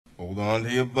Hold on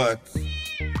to your butts.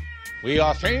 We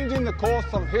are changing the course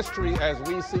of history as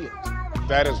we see it.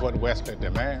 That is what Wesley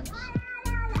demands.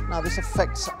 Now, this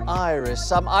affects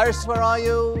Iris. Iris, where are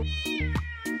you?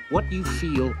 What you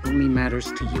feel only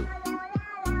matters to you.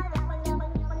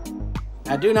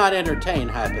 I do not entertain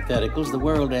hypotheticals. The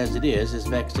world as it is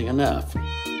vexing enough.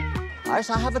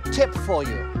 Iris, I have a tip for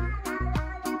you.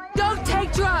 Don't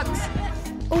take drugs!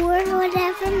 Or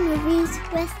Whatever Movies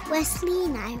with Wesley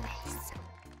and Iris.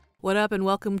 What up, and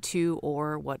welcome to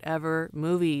Or Whatever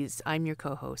Movies. I'm your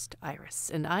co-host, Iris,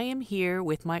 and I am here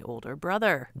with my older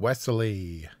brother,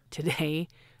 Wesley. Today,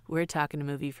 we're talking a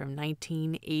movie from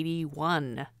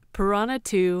 1981, Piranha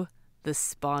 2, The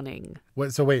Spawning.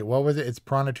 What? So wait, what was it? It's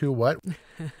Piranha 2 what?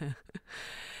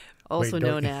 Also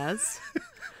known as...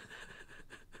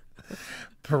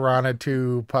 Piranha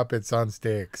 2 Puppets on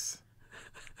Sticks.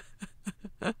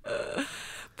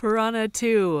 Piranha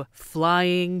 2,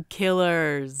 Flying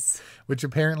Killers. Which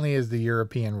apparently is the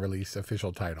European release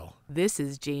official title. This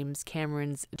is James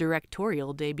Cameron's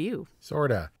directorial debut.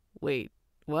 Sorta. Wait,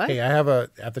 what? Hey, at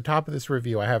the top of this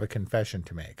review, I have a confession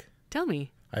to make. Tell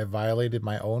me. I violated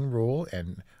my own rule,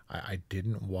 and I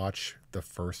didn't watch the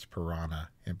first Piranha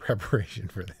in preparation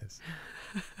for this.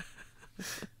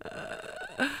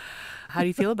 How do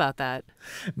you feel about that?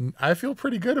 I feel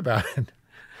pretty good about it.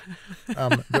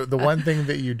 The one thing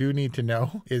that you do need to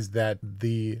know is that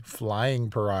the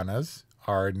flying piranhas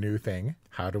are a new thing.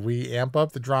 How do we amp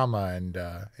up the drama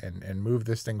and move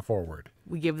this thing forward?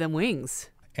 We give them wings.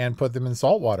 And put them in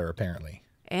salt water, apparently.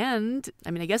 And,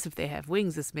 I mean, I guess if they have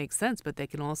wings, this makes sense, but they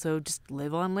can also just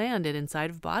live on land and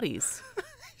inside of bodies.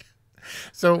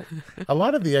 So a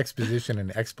lot of the exposition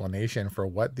and explanation for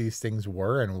what these things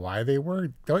were and why they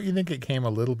were, don't you think it came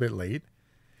a little bit late?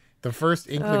 The first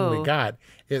inkling we got,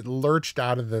 it lurched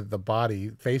out of the body,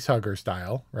 facehugger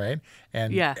style, right?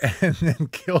 And then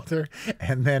killed her,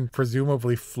 and then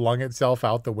presumably flung itself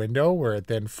out the window, where it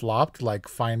then flopped like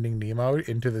Finding Nemo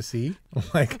into the sea,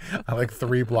 like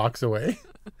 3 blocks away.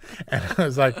 And I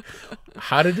was like,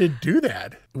 how did it do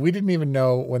that? We didn't even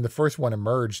know when the first one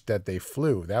emerged that they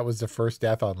flew. That was the first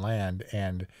death on land,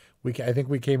 and I think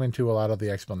we came into a lot of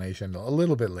the explanation a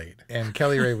little bit late. And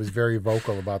Kelly Ray was very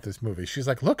vocal about this movie. She's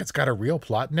like, look, it's got a real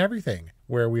plot and everything.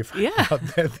 Where we found out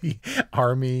that the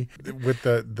army with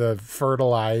the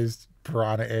fertilized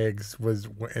piranha eggs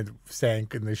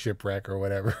sank in the shipwreck or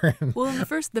whatever. Well,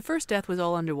 the first death was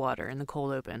all underwater in the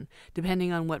cold open,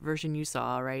 depending on what version you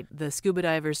saw, right? The scuba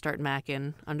divers start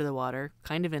macking under the water,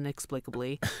 kind of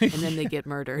inexplicably, and then they get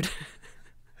murdered.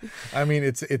 I mean,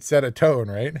 it's set a tone,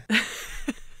 right?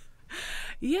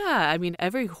 Yeah, I mean,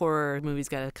 every horror movie's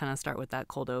got to kind of start with that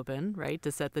cold open, right?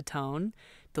 To set the tone,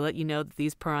 to let you know that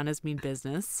these piranhas mean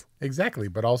business. Exactly,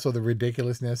 but also the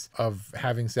ridiculousness of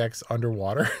having sex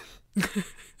underwater.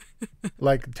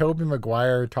 Like Tobey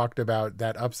Maguire talked about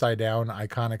that upside down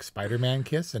iconic Spider-Man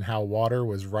kiss and how water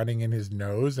was running in his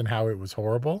nose and how it was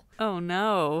horrible. Oh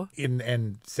no.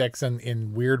 And sex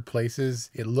in weird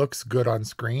places, it looks good on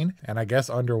screen, and I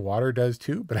guess underwater does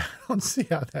too, but I don't see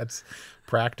how that's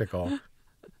practical.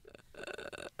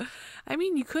 I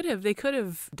mean, they could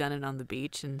have done it on the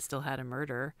beach and still had a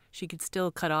murder. She could still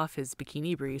cut off his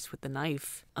bikini briefs with the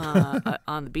knife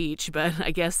on the beach, but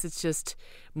I guess it's just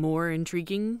more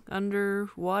intriguing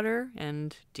underwater,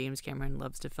 and James Cameron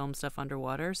loves to film stuff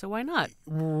underwater, so why not?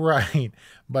 Right.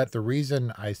 But the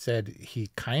reason I said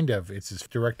it's his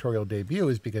directorial debut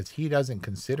is because he doesn't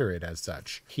consider it as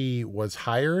such. He was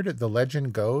hired, the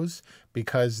legend goes,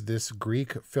 because this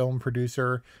Greek film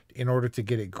producer, in order to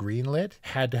get it greenlit,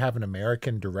 had to have an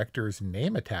American director's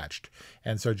name attached.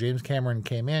 And so James Cameron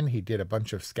came in, he did a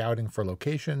bunch of scouting for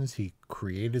locations, he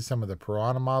created some of the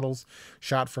piranha models,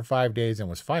 shot for 5 days, and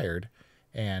was fired.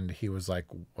 And he was like,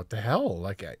 what the hell?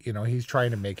 Like, he's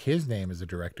trying to make his name as a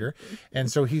director. And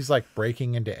so he's like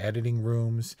breaking into editing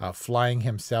rooms, flying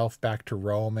himself back to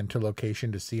Rome and to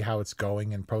location to see how it's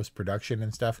going in post-production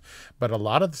and stuff. But a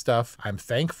lot of the stuff, I'm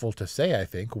thankful to say, I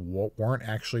think, weren't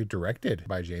actually directed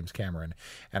by James Cameron.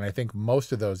 And I think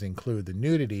most of those include the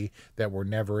nudity that were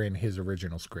never in his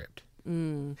original script.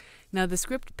 Now, the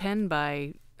script penned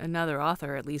by another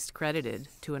author, at least credited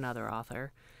to another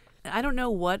author. I don't know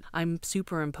what I'm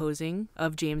superimposing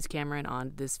of James Cameron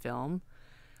on this film,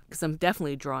 because I'm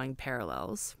definitely drawing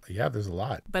parallels. Yeah, there's a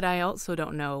lot. But I also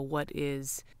don't know what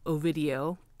is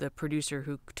Ovidio, the producer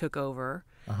who took over,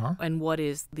 and what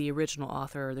is the original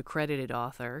author or the credited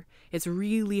author. It's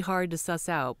really hard to suss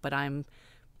out, but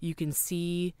you can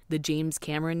see the James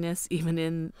Cameron-ness even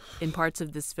in parts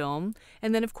of this film.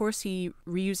 And then, of course, he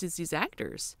reuses these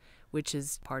actors, which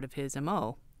is part of his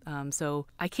MO. So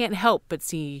I can't help but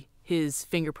see his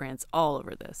fingerprints all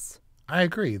over this. I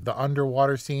agree. The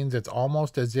underwater scenes, it's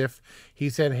almost as if he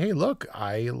said, hey, look,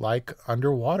 I like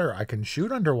underwater. I can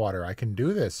shoot underwater. I can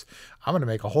do this. I'm going to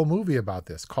make a whole movie about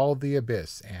this called The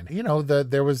Abyss. And, you know,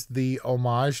 there was the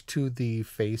homage to the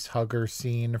face hugger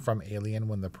scene from Alien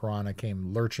when the piranha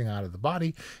came lurching out of the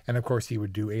body. And, of course, he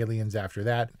would do Aliens after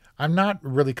that. I'm not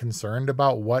really concerned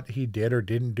about what he did or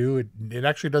didn't do. It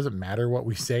actually doesn't matter what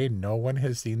we say. No one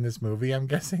has seen this movie, I'm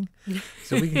guessing.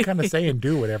 So we can kind of say and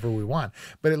do whatever we want.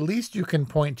 But at least you can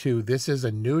point to this is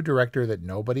a new director that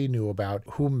nobody knew about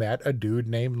who met a dude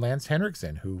named Lance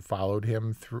Henriksen who followed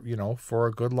him through, you know, for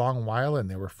a good long while, and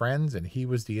they were friends, and he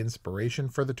was the inspiration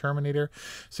for the Terminator.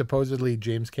 Supposedly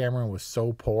James Cameron was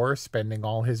so poor, spending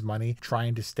all his money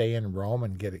trying to stay in Rome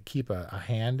and keep a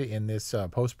hand in this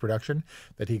post-production,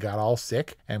 that he got all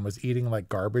sick and was eating like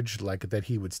garbage, like that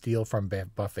he would steal from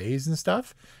buffets and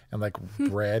stuff, and like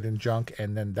bread and junk.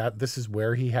 And then this is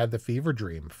where he had the fever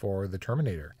dream for the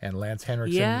Terminator, and Lance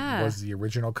Henriksen was the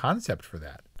original concept for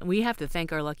that. We have to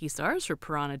thank our lucky stars for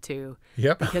Piranha 2.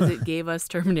 Yep. Because it gave us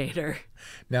Terminator.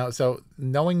 Now, so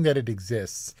knowing that it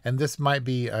exists, and this might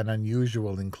be an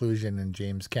unusual inclusion in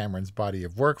James Cameron's body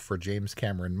of work for James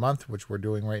Cameron Month, which we're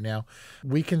doing right now,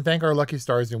 we can thank our lucky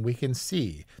stars, and we can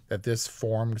see that this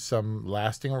formed some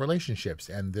lasting relationships,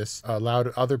 and this allowed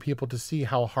other people to see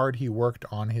how hard he worked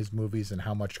on his movies and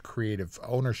how much creative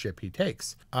ownership he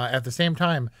takes. At the same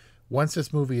time, once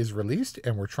this movie is released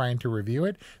and we're trying to review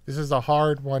it, this is a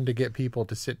hard one to get people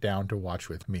to sit down to watch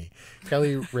with me.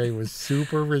 Kelly Ray was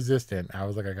super resistant. I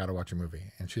was like, I got to watch a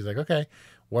movie. And she's like, okay,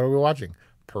 what are we watching?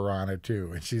 Piranha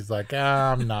 2. And she's like,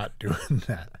 I'm not doing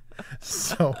that.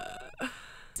 So...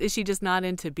 Is she just not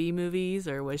into B movies,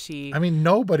 or was she? I mean,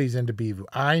 nobody's into B.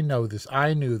 I know this.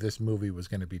 I knew this movie was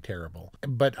going to be terrible,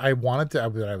 but I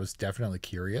was definitely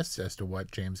curious as to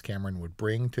what James Cameron would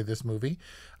bring to this movie.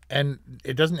 And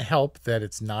it doesn't help that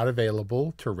it's not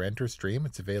available to rent or stream.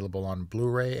 It's available on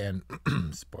Blu-ray and,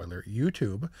 spoiler,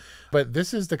 YouTube. But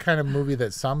this is the kind of movie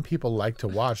that some people like to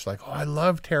watch. Like, oh, I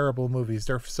love terrible movies.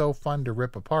 They're so fun to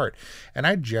rip apart. And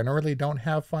I generally don't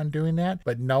have fun doing that.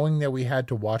 But knowing that we had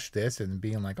to watch this and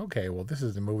being like, okay, well, this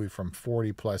is a movie from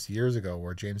 40 plus years ago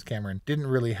where James Cameron didn't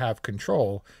really have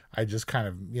control. I just kind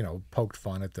of, you know, poked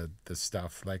fun at the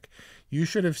stuff. Like, you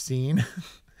should have seen...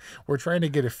 We're trying to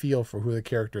get a feel for who the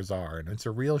characters are, and it's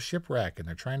a real shipwreck, and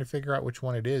they're trying to figure out which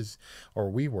one it is, or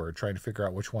we were trying to figure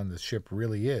out which one the ship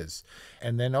really is.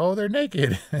 And then, oh, they're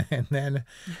naked. And then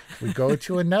we go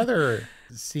to another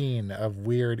scene of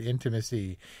weird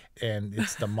intimacy, and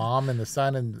it's the mom and the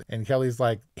son, and Kelly's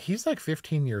like, he's like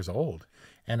 15 years old.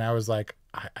 And I was like,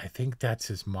 I think that's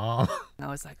his mom. I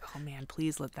was like, oh man,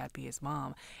 please let that be his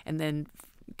mom. And then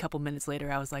a couple minutes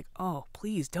later, I was like, oh,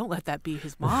 please don't let that be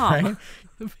his mom.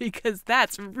 Right? Because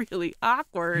that's really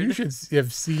awkward. You should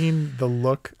have seen the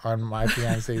look on my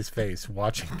fiance's face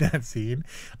watching that scene.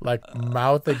 Like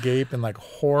mouth agape and like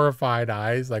horrified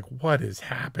eyes. Like, what is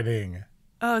happening?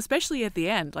 Oh, especially at the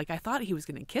end. Like, I thought he was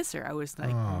going to kiss her. I was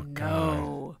like, oh, no.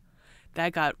 God.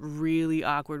 That got really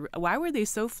awkward. Why were they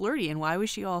so flirty? And why was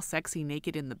she all sexy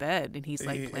naked in the bed? And he's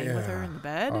like playing with her in the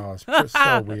bed? Oh, it's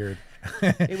so weird.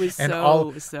 It was and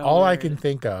so all weird. I can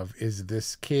think of is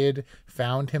this kid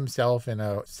found himself in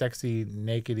a sexy,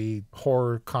 nakedy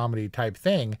horror comedy type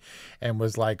thing and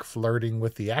was like flirting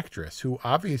with the actress, who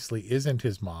obviously isn't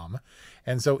his mom.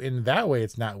 And so in that way,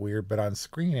 it's not weird, but on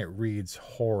screen, it reads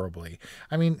horribly.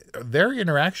 I mean, their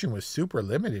interaction was super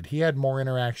limited. He had more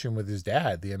interaction with his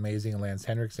dad, the amazing Lance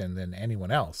Henriksen, than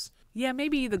anyone else. Yeah,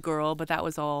 maybe the girl, but that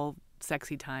was all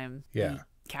sexy time. Yeah. The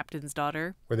captain's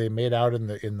daughter. Were they made out in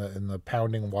the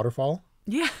pounding waterfall?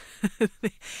 Yeah,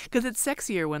 because it's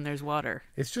sexier when there's water.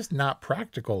 It's just not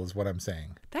practical is what I'm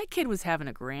saying. That kid was having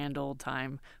a grand old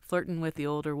time, flirting with the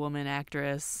older woman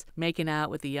actress, making out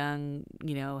with the young,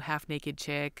 half-naked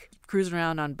chick, cruising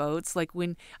around on boats. Like,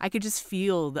 when I could just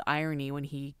feel the irony when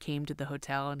he came to the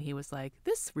hotel and he was like,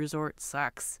 this resort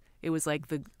sucks. It was like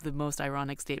the most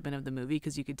ironic statement of the movie,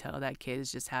 because you could tell that kid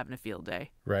is just having a field day.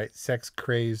 Right.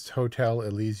 Sex-crazed Hotel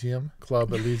Elysium,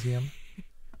 Club Elysium.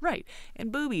 Right.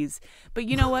 And boobies. But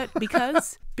you know what?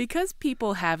 Because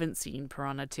people haven't seen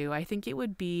Piranha 2, I think it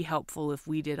would be helpful if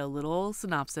we did a little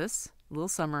synopsis, a little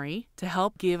summary, to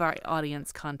help give our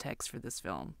audience context for this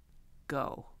film.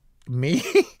 Go. Me?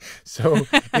 So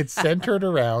it's centered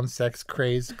around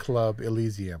sex-crazed Club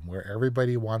Elysium, where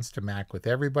everybody wants to mac with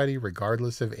everybody,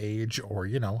 regardless of age or,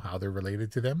 how they're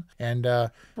related to them. And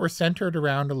we're centered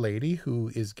around a lady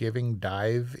who is giving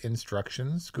dive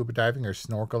instructions, scuba diving or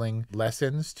snorkeling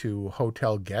lessons to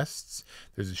hotel guests.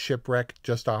 There's a shipwreck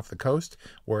just off the coast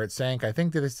where it sank, I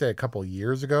think that it's a couple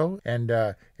years ago. And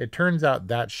it turns out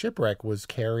that shipwreck was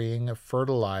carrying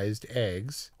fertilized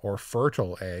eggs, or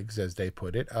fertile eggs, as they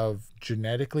put it, of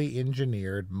genetically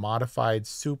engineered, modified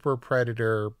super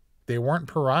predator. They weren't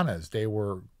piranhas. They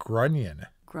were grunion.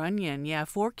 Grunion, yeah.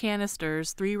 4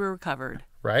 canisters, 3 were recovered.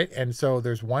 Right? And so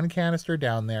there's 1 canister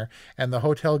down there. And the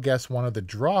hotel guests, one of the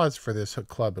draws for this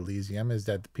Club Elysium is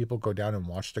that the people go down and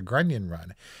watch the grunion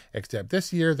run. Except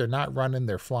this year, they're not running,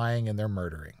 they're flying, and they're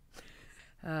murdering.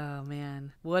 Oh,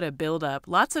 man. What a build-up.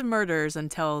 Lots of murders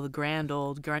until the grand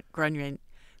old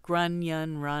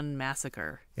Grunion Run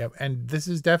massacre. Yep, and this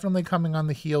is definitely coming on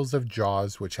the heels of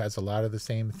Jaws, which has a lot of the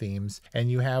same themes.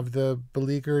 And you have the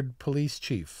beleaguered police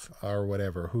chief or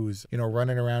whatever, who's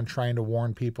running around trying to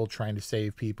warn people, trying to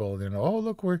save people. And oh,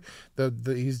 look,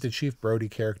 he's the Chief Brody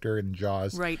character in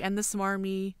Jaws, right? And the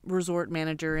smarmy resort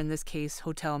manager, in this case,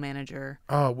 hotel manager.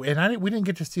 Oh, and we didn't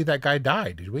get to see that guy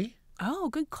die, did we? Oh,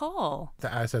 good call.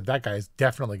 I said, that guy's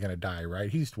definitely going to die, right?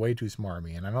 He's way too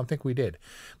smarmy, and I don't think we did.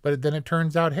 But then it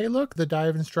turns out, hey, look, the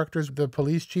dive instructor's the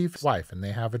police chief's wife, and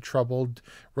they have a troubled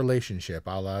relationship,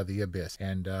 a la The Abyss.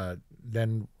 And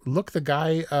then look, the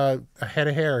guy, a head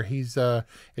of hair,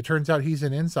 it turns out he's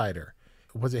an insider.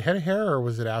 Was it Head of Hair or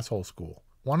was it Asshole School?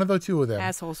 One of the two of them.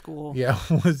 Asshole School. Yeah,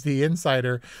 was the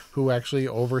insider who actually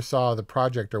oversaw the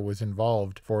project or was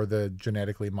involved for the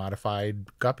genetically modified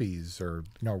guppies or,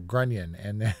 grunion.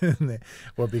 And then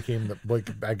what became,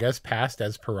 I guess, passed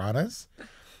as piranhas.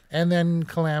 And then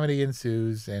calamity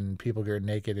ensues and people get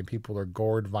naked and people are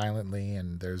gored violently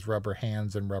and there's rubber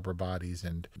hands and rubber bodies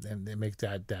and it makes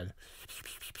that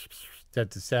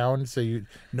sound so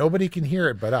nobody can hear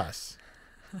it but us.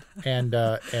 And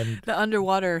the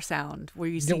underwater sound where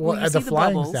you see, the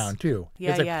flying bubbles. Sound too.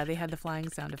 Yeah, they had the flying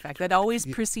sound effect that always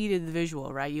preceded the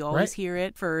visual, right? You always hear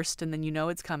it first, and then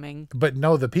it's coming. But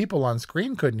no, the people on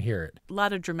screen couldn't hear it. A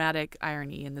lot of dramatic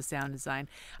irony in the sound design.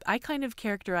 I kind of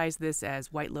characterize this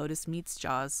as White Lotus meets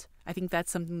Jaws. I think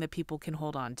that's something that people can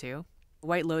hold on to.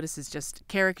 White Lotus is just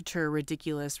caricature,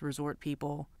 ridiculous resort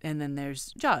people, and then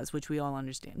there's Jaws, which we all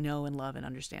know and love and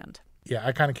understand. Yeah,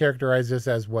 I kind of characterize this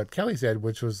as what Kelly said,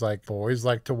 which was like, boys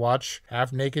like to watch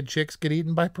half-naked chicks get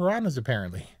eaten by piranhas,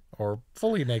 apparently. Or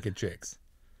fully naked chicks.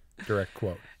 Direct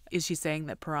quote. Is she saying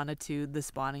that Piranha 2, the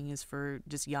spawning is for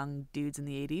just young dudes in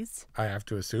the 80s? I have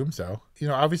to assume so.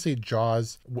 Obviously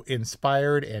Jaws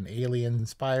inspired and Alien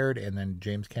inspired, and then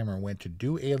James Cameron went to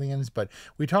do Aliens. But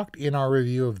we talked in our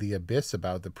review of The Abyss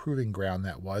about the proving ground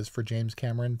that was for James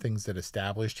Cameron, things that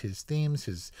established his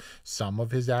themes, some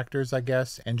of his actors, I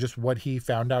guess, and just what he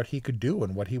found out he could do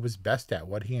and what he was best at,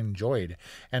 what he enjoyed.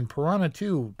 And Piranha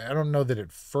 2, I don't know that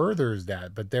it furthers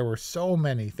that, but there were so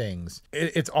many things.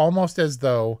 It's almost as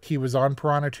though he was on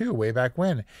Piranha 2 way back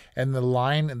when. And the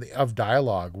line of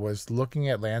dialogue was looking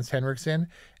at Lance Henriksen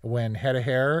when Head of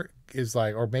Hair is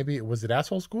like, or maybe was it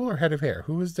Asshole School or Head of Hair?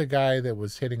 Who was the guy that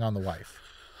was hitting on the wife?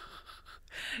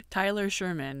 Tyler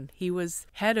Sherman. He was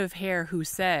Head of Hair who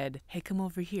said, hey, come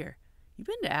over here. You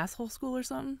been to Asshole School or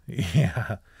something?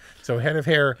 Yeah. So Head of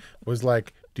Hair was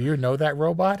like, do you know that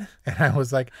robot? And I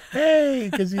was like, hey,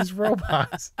 because he's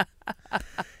robots.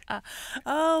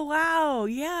 Oh, wow.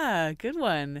 Yeah, good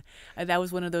one. That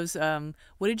was one of those,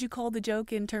 what did you call the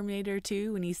joke in Terminator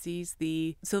 2 when he sees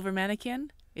the silver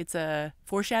mannequin? It's a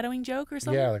foreshadowing joke or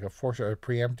something? Yeah, like a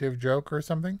preemptive joke or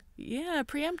something? Yeah, a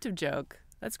preemptive joke.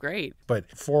 That's great.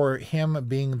 But for him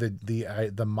being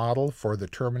the model for the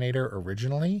Terminator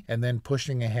originally, and then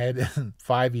pushing ahead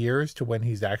 5 years to when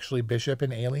he's actually Bishop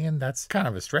in Alien, that's kind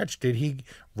of a stretch. Did he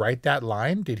write that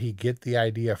line? Did he get the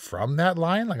idea from that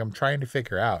line? Like, I'm trying to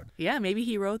figure out. Yeah, maybe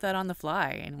he wrote that on the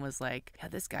fly and was like, yeah,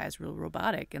 this guy's real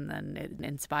robotic, and then it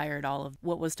inspired all of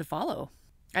what was to follow.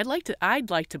 I'd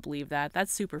like to believe that.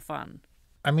 That's super fun.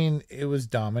 I mean, it was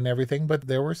dumb and everything, but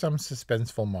there were some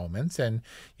suspenseful moments, and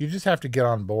you just have to get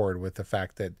on board with the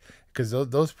fact that, because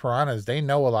those piranhas, they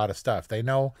know a lot of stuff. They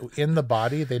know in the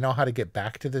body, they know how to get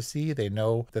back to the sea. They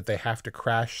know that they have to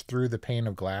crash through the pane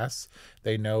of glass.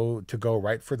 They know to go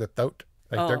right for the throat.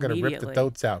 Like, they're going to rip the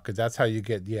throats out, because that's how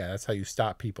you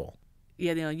stop people.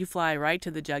 Yeah, you fly right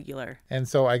to the jugular. And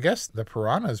so I guess the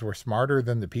piranhas were smarter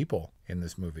than the people in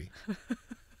this movie.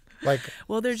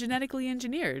 Well, they're genetically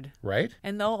engineered. Right?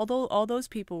 And although all those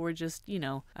people were just,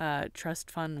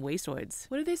 trust fund wasteoids.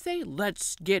 What do they say?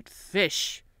 Let's get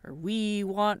fish. or we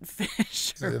want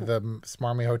fish. The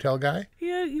smarmy hotel guy?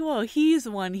 Yeah, well, he's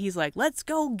the one, he's like, let's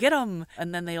go get them.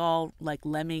 And then they all, like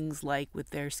lemmings, like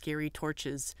with their scary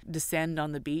torches, descend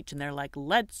on the beach and they're like,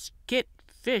 let's get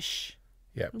fish.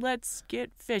 Yep. Let's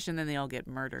get fish. And then they all get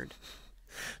murdered.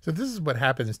 So this is what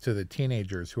happens to the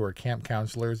teenagers who are camp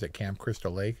counselors at Camp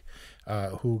Crystal Lake,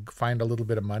 who find a little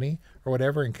bit of money or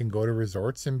whatever and can go to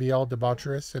resorts and be all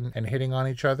debaucherous and hitting on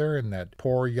each other. And that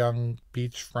poor young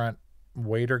beachfront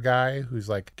waiter guy who's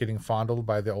like getting fondled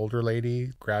by the older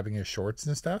lady, grabbing his shorts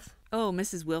and stuff. Oh,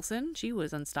 Mrs. Wilson, she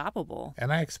was unstoppable.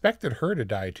 And I expected her to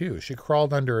die too. She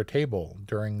crawled under a table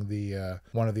during the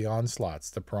one of the onslaughts,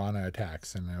 the piranha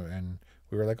attacks, and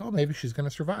we were like, oh, maybe she's going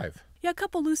to survive. Yeah, a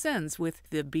couple loose ends with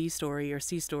the B story or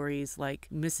C stories, like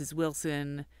Mrs.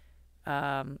 Wilson,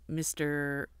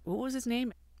 Mr. What was his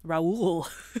name? Raoul.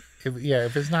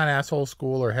 If it's not asshole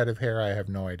school or head of hair, I have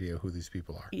no idea who these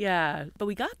people are. Yeah, but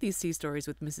we got these C stories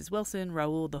with Mrs. Wilson,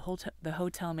 Raoul, the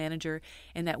hotel manager,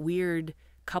 and that weird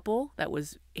couple that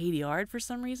was ADR'd for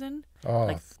some reason.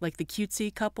 Oh, like the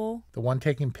cutesy couple. The one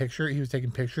taking picture. He was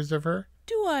taking pictures of her.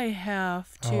 Do I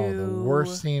have to? Oh, the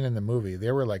worst scene in the movie.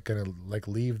 They were like gonna like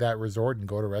leave that resort and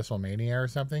go to WrestleMania or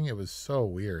something. It was so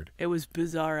weird. It was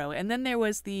bizarro. And then there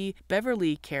was the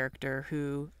Beverly character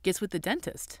who gets with the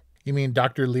dentist. You mean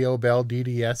Dr. Leo Bell,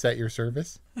 DDS, at your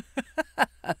service?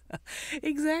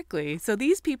 Exactly. So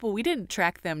these people, we didn't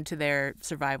track them to their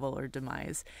survival or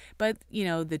demise. But, you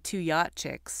know, the two yacht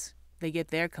chicks, they get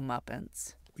their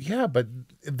comeuppance. Yeah, but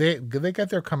they got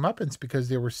their comeuppance because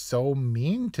they were so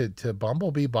mean to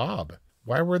Bumblebee Bob.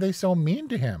 Why were they so mean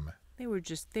to him?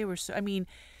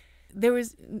 There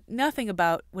was nothing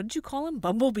about, what did you call him?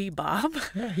 Bumblebee Bob?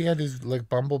 Yeah, he had his like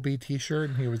Bumblebee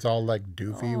t-shirt and he was all like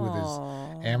doofy with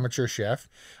his amateur chef.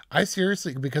 I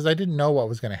seriously, because I didn't know what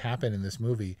was going to happen in this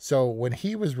movie. So when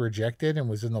he was rejected and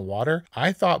was in the water,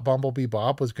 I thought Bumblebee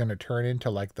Bob was going to turn into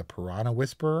like the piranha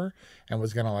whisperer and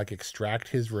was going to like extract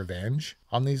his revenge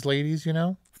on these ladies, you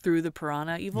know? Through the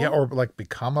piranha evil? Yeah, or like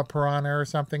become a piranha or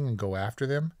something and go after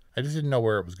them. I just didn't know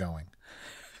where it was going.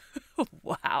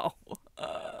 Wow.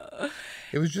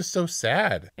 It was just so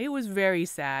sad. It was very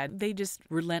sad. They just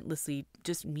relentlessly,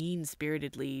 just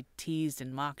mean-spiritedly teased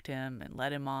and mocked him and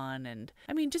led him on. And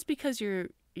I mean, just because you're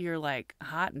like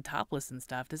hot and topless and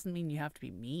stuff doesn't mean you have to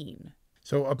be mean.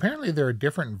 So apparently there are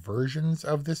different versions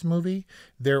of this movie.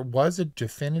 There was a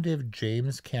definitive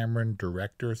James Cameron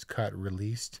director's cut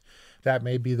released. That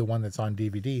may be the one that's on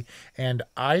DVD. And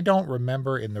I don't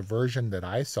remember in the version that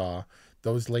I saw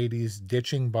those ladies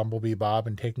ditching Bumblebee Bob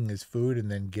and taking his food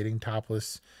and then getting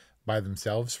topless by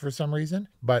themselves for some reason.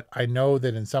 But I know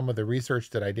that in some of the research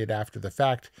that I did after the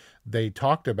fact, they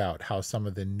talked about how some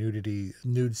of the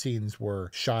nude scenes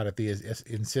were shot at the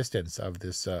insistence of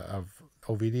this, of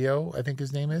Ovidio, I think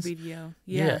his name is. Ovidio,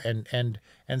 yeah.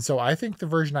 And so I think the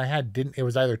version I had it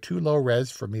was either too low res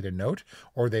for me to note,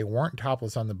 or they weren't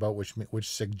topless on the boat, which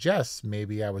suggests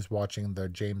maybe I was watching the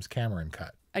James Cameron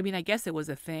cut. I mean, I guess it was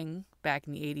a thing back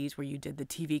in the 80s where you did the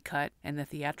TV cut and the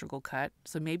theatrical cut.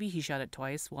 So maybe he shot it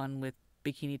twice, one with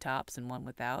bikini tops and one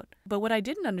without. But what I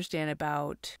didn't understand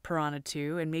about Piranha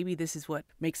 2, and maybe this is what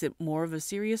makes it more of a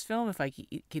serious film, if I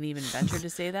can even venture to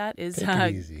say that, is Take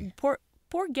it easy.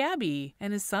 Poor Gabby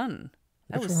and his son.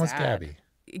 Which one was Gabby?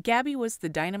 Gabby was the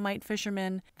dynamite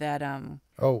fisherman that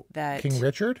King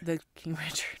Richard? The King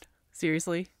Richard.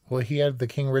 Seriously? Well, he had the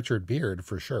King Richard beard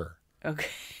for sure. Okay.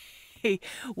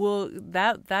 Well,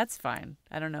 that's fine.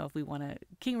 I don't know if we want to.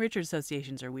 King Richard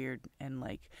associations are weird and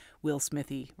like Will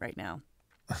Smithy right now.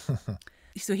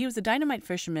 So he was a dynamite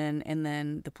fisherman, and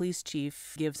then the police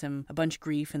chief gives him a bunch of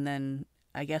grief, and then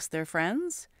I guess they're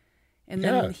friends. And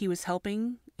then he was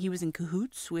helping. He was in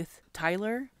cahoots with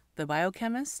Tyler, the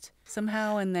biochemist,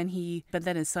 somehow. And then but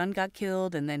then his son got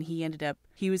killed, and then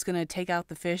he was going to take out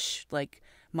the fish like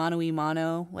mano y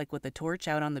mano, like with a torch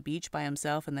out on the beach by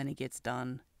himself, and then he gets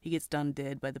done. He gets done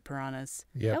dead by the piranhas.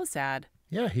 Yeah. That was sad.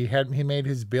 Yeah, he made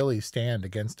his Billy stand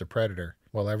against a predator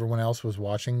while everyone else was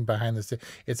watching behind the scenes.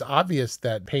 It's obvious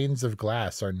that panes of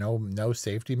glass are no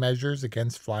safety measures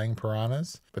against flying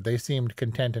piranhas, but they seemed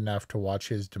content enough to watch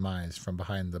his demise from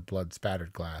behind the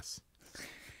blood-spattered glass.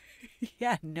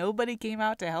 Yeah, nobody came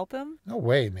out to help him? No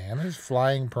way, man. There's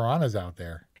flying piranhas out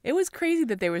there. It was crazy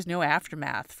that there was no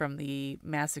aftermath from the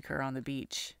massacre on the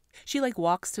beach. She like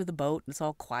walks to the boat and it's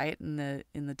all quiet in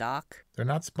the dock. They're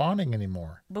not spawning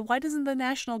anymore. But why doesn't the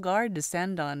National Guard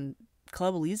descend on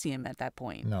Club Elysium at that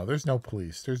point? No, there's no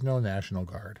police. There's no National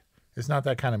Guard. It's not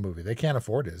that kind of movie. They can't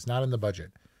afford it. It's not in the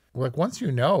budget. Like once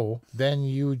you know, then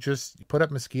you just put up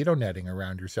mosquito netting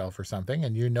around yourself or something,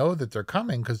 and you know that they're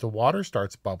coming because the water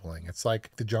starts bubbling. It's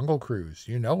like the Jungle Cruise.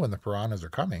 You know when the piranhas are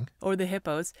coming. Or the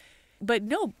hippos. But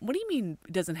no, what do you mean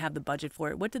it doesn't have the budget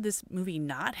for it? What did this movie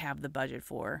not have the budget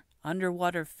for?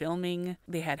 Underwater filming.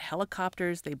 They had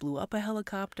helicopters. They blew up a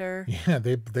helicopter. Yeah,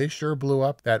 they sure blew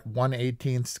up that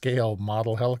 1/18th scale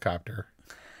model helicopter.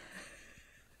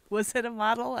 Was it a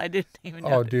model? I didn't even know.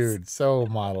 Oh, dude, so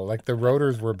model. Like the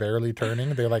rotors were barely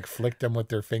turning. They like flicked them with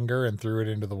their finger and threw it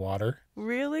into the water.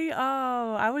 Really?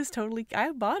 Oh,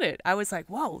 I bought it. I was like,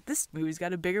 whoa, this movie's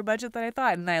got a bigger budget than I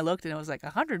thought. And then I looked and it was like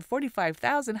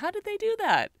 $145,000. How did they do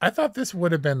that? I thought this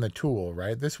would have been the tool,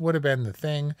 right? This would have been the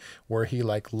thing where he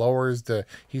like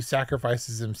he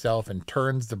sacrifices himself and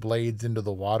turns the blades into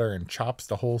the water and chops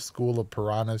the whole school of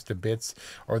piranhas to bits,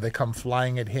 or they come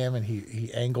flying at him and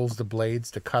he angles the blades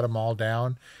to cut them all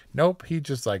down. Nope, he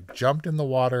just like jumped in the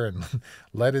water and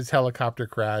let his helicopter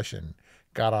crash and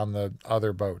got on the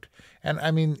other boat. And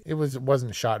I mean, it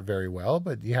wasn't shot very well,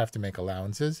 but you have to make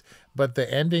allowances. But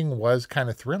the ending was kind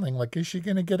of thrilling. Like, is she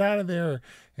going to get out of there?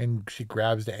 And she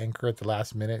grabs the anchor at the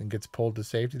last minute and gets pulled to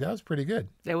safety. That was pretty good.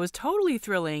 It was totally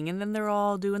thrilling. And then they're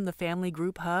all doing the family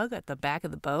group hug at the back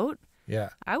of the boat. Yeah.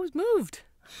 I was moved.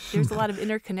 There's a lot of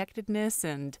interconnectedness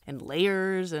and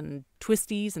layers and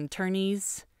twisties and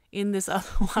turnies in this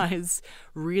otherwise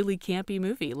really campy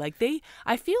movie.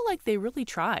 I feel like they really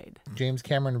tried. James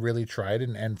Cameron really tried,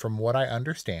 and from what I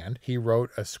understand, he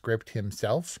wrote a script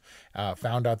himself,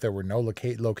 found out there were no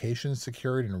locations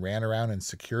secured, and ran around and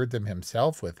secured them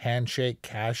himself with handshake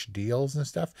cash deals and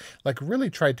stuff. Like, really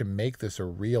tried to make this a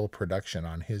real production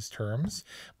on his terms.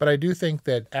 But I do think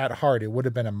that at heart, it would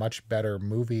have been a much better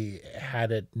movie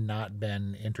had it not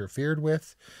been interfered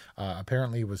with.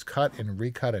 Apparently, it was cut and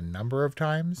recut a number of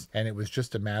times, and it was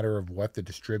just a matter of what the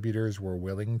distributors were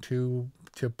willing to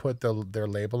put their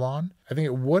label on. I think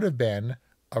it would have been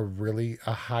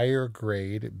a higher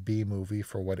grade B movie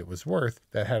for what it was worth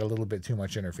that had a little bit too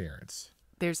much interference.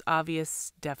 There's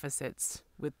obvious deficits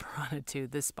with Piranha 2,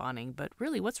 this spawning, but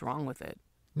really, what's wrong with it?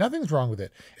 Nothing's wrong with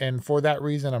it. And for that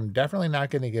reason, I'm definitely not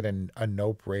going to get a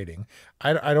nope rating.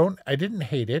 I didn't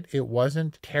hate it. It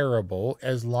wasn't terrible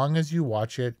as long as you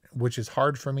watch it, which is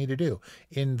hard for me to do,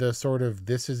 in the sort of,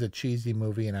 this is a cheesy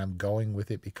movie and I'm going with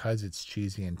it because it's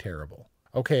cheesy and terrible.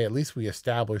 Okay, at least we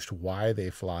established why they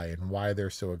fly and why they're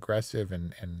so aggressive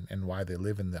and why they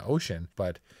live in the ocean,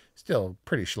 but still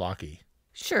pretty schlocky.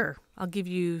 Sure, I'll give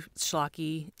you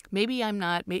schlocky. Maybe I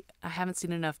haven't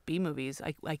seen enough B movies.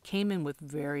 I came in with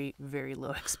very, very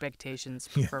low expectations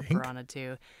for Piranha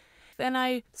 2. Then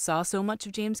I saw so much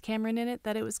of James Cameron in it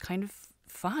that it was kind of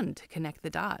fun to connect the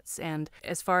dots. And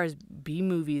as far as B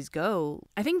movies go,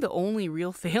 I think the only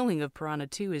real failing of Piranha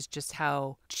 2 is just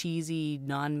how cheesy,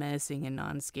 non-menacing, and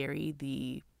non-scary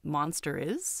the monster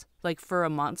is. Like, for a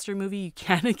monster movie, you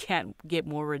kind of can't get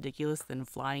more ridiculous than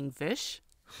flying fish.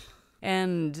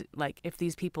 And, like, if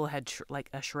these people had,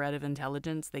 a shred of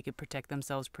intelligence, they could protect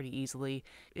themselves pretty easily.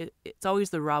 It's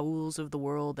always the Raouls of the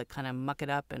world that kind of muck it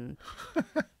up and,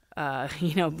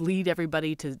 lead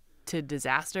everybody to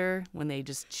disaster when they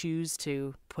just choose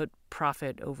to put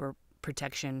profit over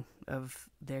protection of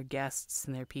their guests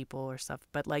and their people or stuff.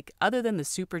 But, other than the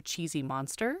super cheesy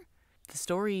monster, the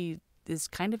story is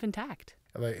kind of intact.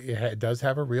 It does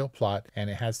have a real plot, and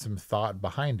it has some thought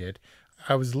behind it.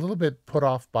 I was a little bit put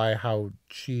off by how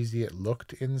cheesy it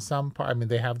looked in some part. I mean,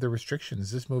 they have the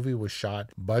restrictions. This movie was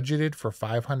budgeted for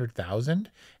 $500,000,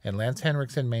 and Lance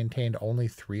Henriksen maintained only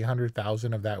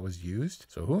 $300,000 of that was used.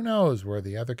 So who knows where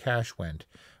the other cash went?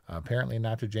 Apparently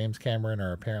not to James Cameron,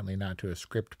 or apparently not to a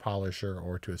script polisher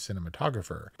or to a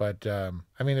cinematographer. But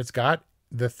it's got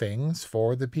the things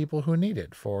for the people who need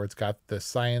it. It's got the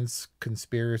science,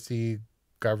 conspiracy,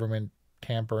 government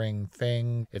tampering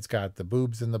thing. It's got the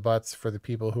boobs and the butts for the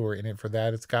people who are in it for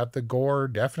that. It's got the gore,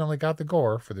 definitely got the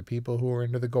gore for the people who are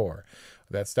into the gore.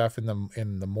 That stuff in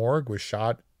the morgue was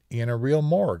shot in a real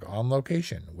morgue on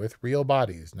location with real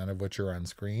bodies, none of which are on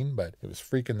screen, but it was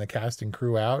freaking the cast and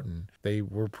crew out, and they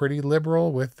were pretty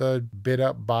liberal with the bit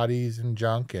up bodies and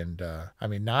junk, and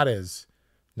not as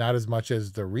much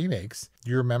as the remakes. Do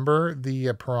you remember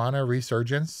the Piranha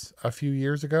resurgence a few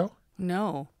years ago?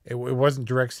 No. It wasn't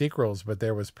direct sequels, but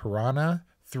there was Piranha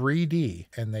 3D,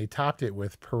 and they topped it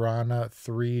with Piranha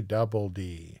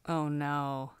 3DD. Oh,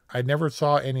 no. I never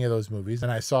saw any of those movies,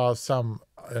 and I saw some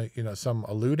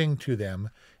alluding to them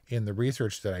in the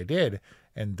research that I did,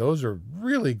 and those are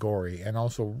really gory and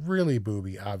also really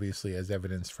booby, obviously, as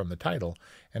evidenced from the title,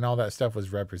 and all that stuff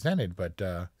was represented, but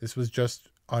this was just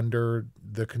under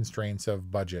the constraints of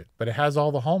budget. But it has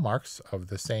all the hallmarks of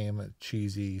the same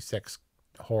cheesy sex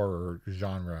horror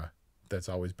genre that's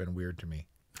always been weird to me.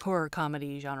 Horror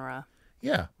comedy genre.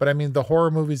 Yeah, but I mean, the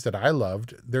horror movies that I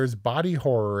loved, there's body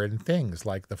horror and things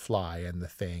like The Fly and The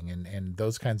Thing and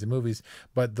those kinds of movies.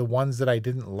 But the ones that I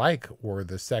didn't like were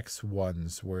the sex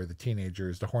ones where the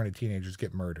horny teenagers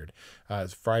get murdered.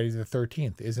 Friday the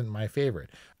 13th isn't my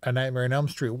favorite. A Nightmare on Elm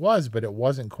Street was, but it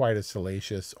wasn't quite as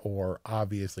salacious or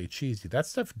obviously cheesy. That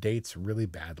stuff dates really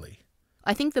badly.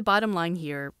 I think the bottom line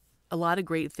here, a lot of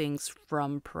great things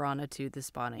from Piranha 2: The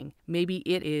Spawning. Maybe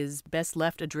it is best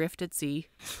left adrift at sea.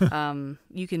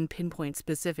 You can pinpoint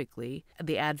specifically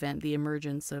the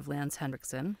emergence of Lance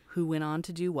Henriksen, who went on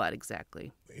to do what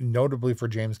exactly? Notably for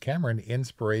James Cameron,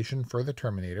 inspiration for the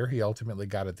Terminator. He ultimately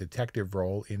got a detective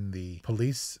role in the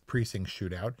police precinct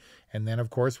shootout, and then, of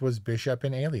course, was Bishop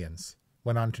in Aliens.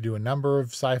 Went on to do a number of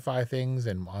sci-fi things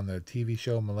and on the TV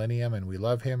show Millennium, and we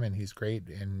love him, and he's great,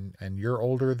 and you're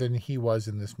older than he was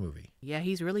in this movie. Yeah,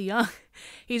 he's really young.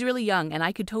 He's really young, and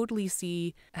I could totally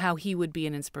see how he would be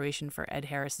an inspiration for Ed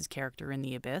Harris's character in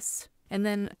The Abyss. And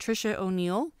then Trisha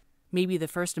O'Neill, maybe the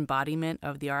first embodiment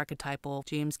of the archetypal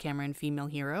James Cameron female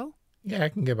hero. Yeah, I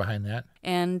can get behind that.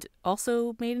 And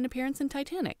also made an appearance in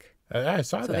Titanic. I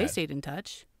saw that. So they stayed in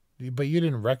touch. But you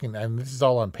didn't recognize, and this is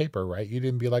all on paper, right? You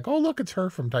didn't be like, oh, look, it's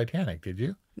her from Titanic, did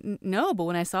you? No, but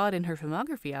when I saw it in her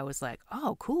filmography, I was like,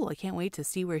 oh, cool. I can't wait to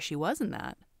see where she was in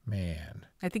that. Man.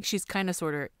 I think she's kind of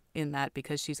sort of in that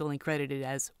because she's only credited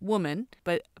as woman,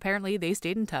 but apparently they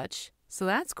stayed in touch. So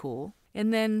that's cool.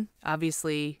 And then,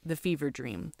 obviously, The Fever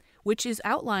Dream, which is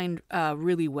outlined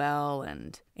really well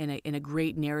and in a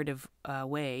great narrative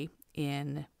way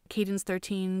in Cadence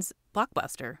 13's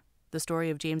Blockbuster, the story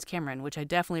of James Cameron, which I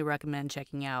definitely recommend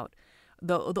checking out.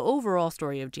 The overall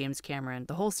story of James Cameron,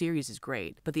 the whole series is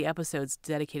great, but the episodes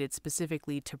dedicated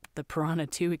specifically to the Piranha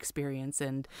 2 experience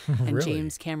and Really?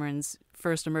 James Cameron's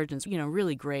first emergence,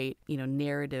 really great,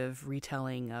 narrative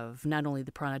retelling of not only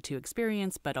the Piranha 2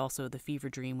 experience, but also the Fever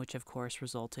Dream, which of course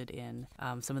resulted in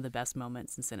some of the best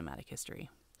moments in cinematic history.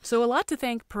 So a lot to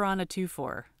thank Piranha 2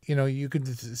 for. You could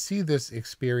see this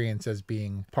experience as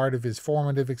being part of his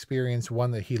formative experience,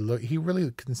 one that he really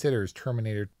considers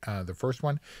Terminator, the first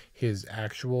one, his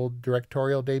actual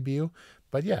directorial debut.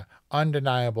 But yeah,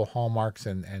 undeniable hallmarks,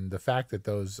 and the fact that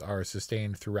those are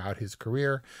sustained throughout his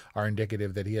career are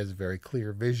indicative that he has a very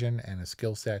clear vision and a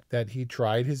skill set that he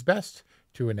tried his best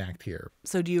to enact here.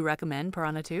 So do you recommend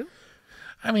Piranha 2?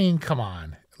 I mean, come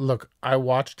on. Look, I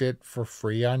watched it for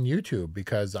free on YouTube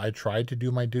because I tried to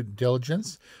do my due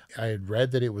diligence. I had read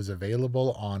that it was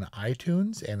available on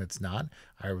iTunes, and it's not.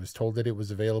 I was told that it was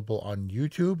available on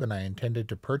YouTube, and I intended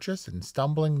to purchase, and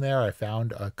stumbling there, I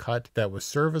found a cut that was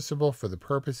serviceable for the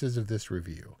purposes of this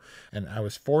review. And I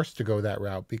was forced to go that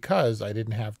route because I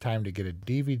didn't have time to get a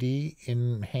DVD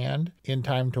in hand in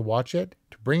time to watch it,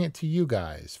 to bring it to you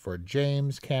guys for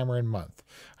James Cameron Month.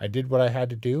 I did what I had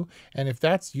to do, and if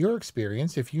that's your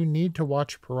experience, if you need to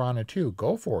watch Piranha 2,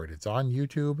 go for it. It's on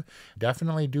YouTube.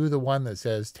 Definitely do the one that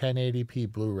says 1080p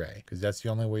Blu-ray, because that's the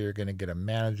only way you're going to get a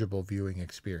manageable viewing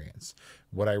experience.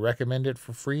 Would I recommend it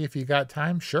for free if you got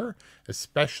time? Sure,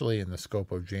 especially in the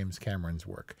scope of James Cameron's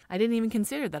work. I didn't even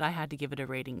consider that I had to give it a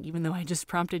rating, even though I just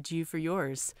prompted you for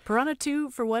yours. Piranha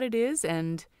 2, for what it is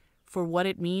and for what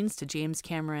it means to James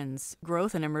Cameron's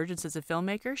growth and emergence as a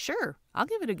filmmaker, sure, I'll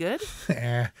give it a good.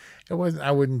 It wasn't.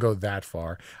 I wouldn't go that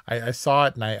far. I saw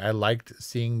it and I liked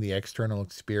seeing the external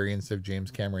experience of James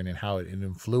Cameron and how it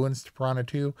influenced Piranha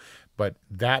 2. But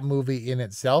that movie in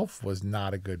itself was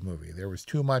not a good movie. There was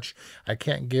too much. I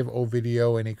can't give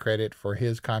Ovidio any credit for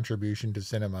his contribution to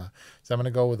cinema, so I'm going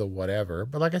to go with a whatever.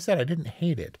 But like I said, I didn't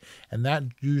hate it, and that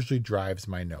usually drives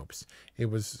my nopes. It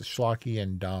was schlocky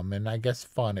and dumb, and I guess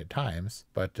fun at times.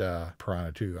 But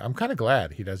Piranha 2, I'm kind of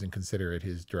glad he doesn't consider it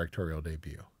his directorial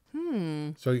debut.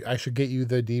 So I should get you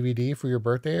the DVD for your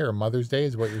birthday or Mother's Day,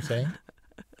 is what you're saying?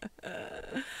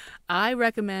 I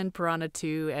recommend Piranha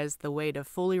 2 as the way to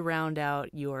fully round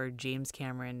out your James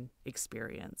Cameron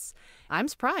experience. I'm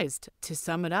surprised, to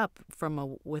sum it up,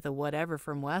 with a whatever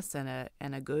from Wes and a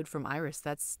good from Iris.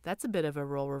 That's a bit of a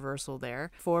role reversal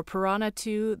there. For Piranha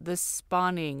 2: The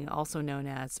Spawning, also known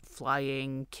as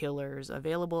Flying Killers,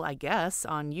 available, I guess,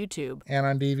 on YouTube. And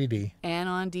on DVD.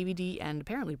 And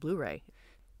apparently Blu-ray.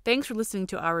 Thanks for listening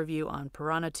to our review on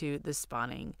Piranha 2: The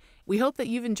Spawning. We hope that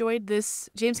you've enjoyed this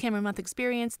James Cameron Month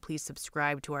experience. Please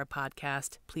subscribe to our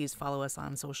podcast. Please follow us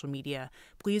on social media.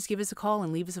 Please give us a call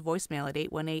and leave us a voicemail at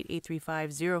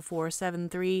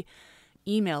 818-835-0473.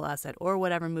 Email us at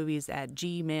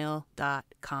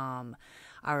orwhatevermovies@gmail.com.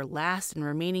 Our last and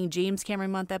remaining James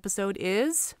Cameron Month episode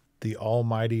is... The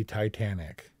Almighty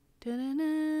Titanic.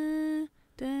 Da-na-na,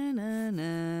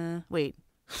 da-na-na. Wait.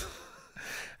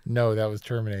 No, that was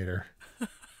Terminator.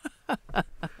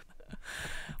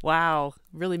 Wow,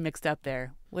 really mixed up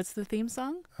there. What's the theme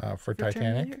song? For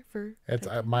Titanic? It's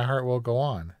Titanic? My Heart Will Go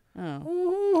On. Oh.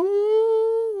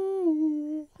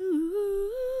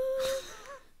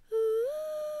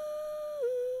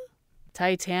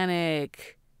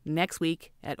 Titanic next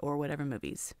week at Or Whatever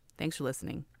Movies. Thanks for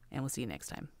listening, and we'll see you next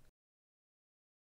time.